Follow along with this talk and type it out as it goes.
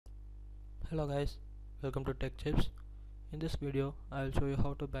Hello guys, welcome to Tech Tips. In this video I will show you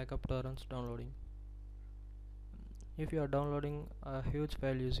how to backup torrents downloading. If you are downloading a huge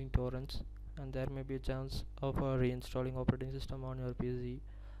file using torrents and there may be a chance of reinstalling operating system on your PC,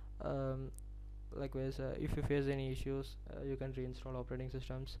 likewise if you face any issues you can reinstall operating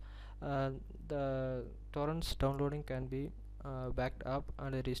systems. The torrents downloading can be backed up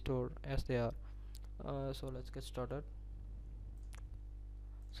and restored as they are. So let's get started.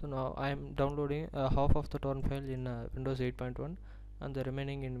 So now I am downloading half of the torrent file in Windows 8.1 and the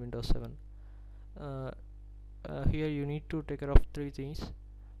remaining in Windows 7. Here you need to take care of three things.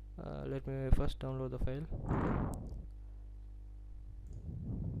 Let me first download the file.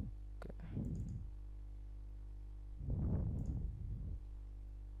 Okay.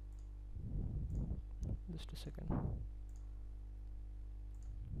 Just a second.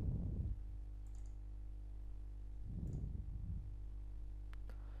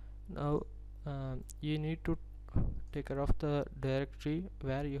 Now you need to take care of the directory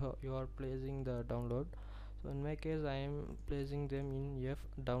where you are placing the download. So in my case I am placing them in F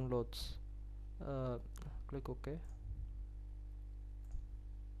downloads. Click OK.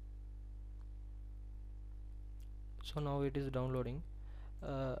 So now it is downloading,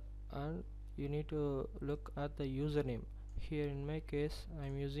 and you need to look at the username. Here in my case I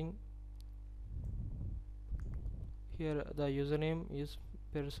am using, here the username is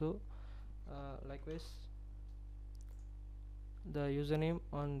Perso. Likewise the username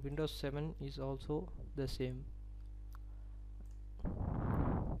on Windows 7 is also the same.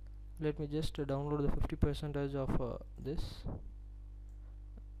 Let me just download the 50% of this.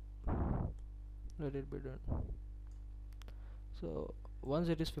 Let it be done. So once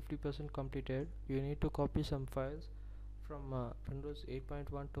it is 50% completed, you need to copy some files from Windows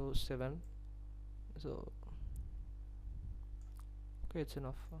 8.1 to 7. So okay, it's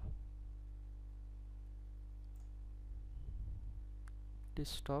enough. Please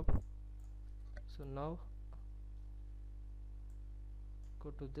stop. So now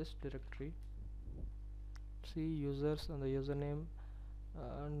go to this directory, see users and the username,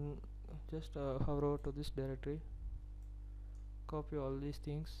 and just hover over to this directory, copy all these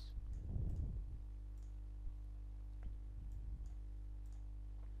things,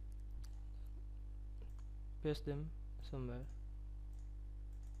 paste them somewhere.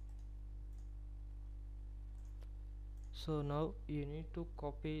 So now you need to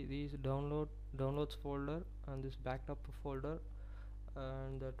copy these downloads folder and this backed up folder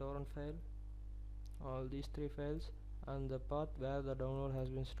and the torrent file, all these three files, and the path where the download has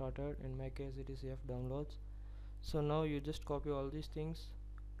been started. In my case it is F downloads. So now you just copy all these things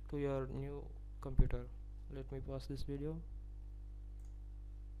to your new computer. Let me pause this video.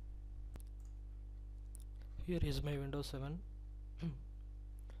 Here is my Windows 7.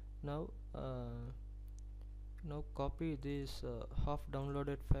 Now copy this half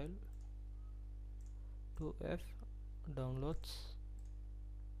downloaded file to F downloads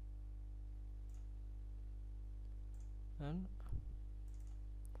and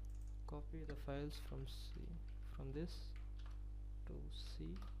copy the files from this to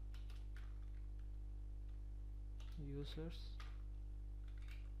C users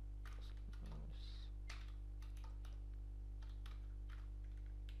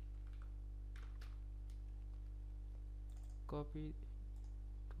copy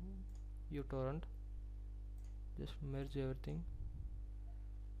to uTorrent. Just merge everything,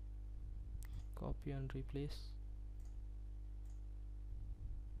 copy and replace.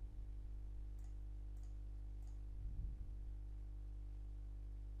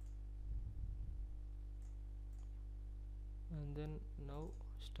 And then now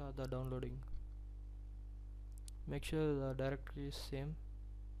start the downloading. Make sure the directory is same.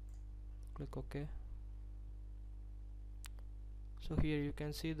 Click OK. So here you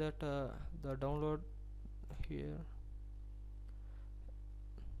can see that the download here,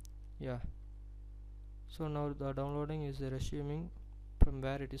 yeah. So now the downloading is resuming from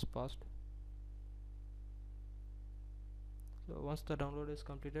where it is paused. So once the download is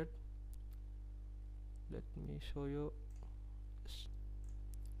completed, let me show you.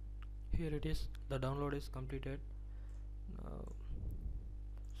 Here it is, the download is completed.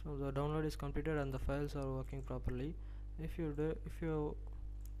 So the download is completed and the files are working properly. If you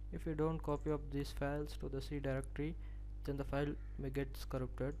don't copy up these files to the C directory, then the file may get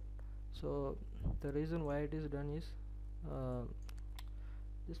corrupted. So the reason why it is done is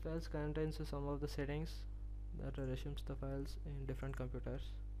this files contains some of the settings that resumes the files in different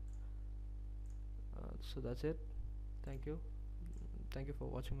computers. So that's it. Thank you for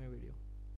watching my video.